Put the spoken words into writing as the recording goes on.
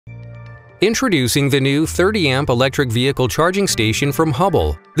Introducing the new 30-amp electric vehicle charging station from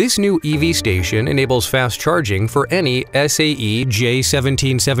Hubbell. This new EV station enables fast charging for any SAE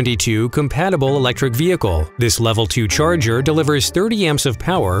J1772 compatible electric vehicle. This Level 2 charger delivers 30 amps of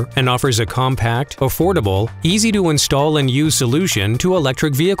power and offers a compact, affordable, easy-to-install and use solution to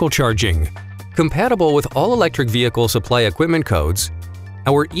electric vehicle charging. Compatible with all electric vehicle supply equipment codes,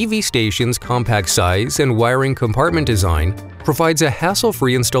 our EV station's compact size and wiring compartment design provides a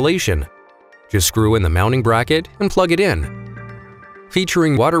hassle-free installation. Just screw in the mounting bracket and plug it in.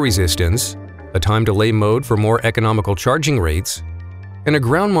 Featuring water resistance, a time delay mode for more economical charging rates, and a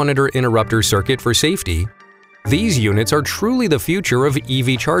ground monitor interrupter circuit for safety, these units are truly the future of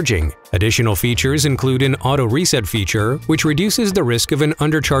EV charging. Additional features include an auto reset feature, which reduces the risk of an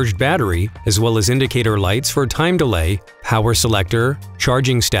undercharged battery, as well as indicator lights for time delay, power selector,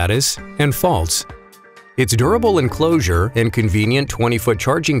 charging status, and faults. Its durable enclosure and convenient 20-foot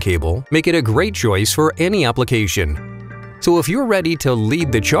charging cable make it a great choice for any application. So if you're ready to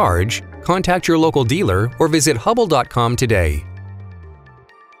lead the charge, contact your local dealer or visit Hubbell.com today.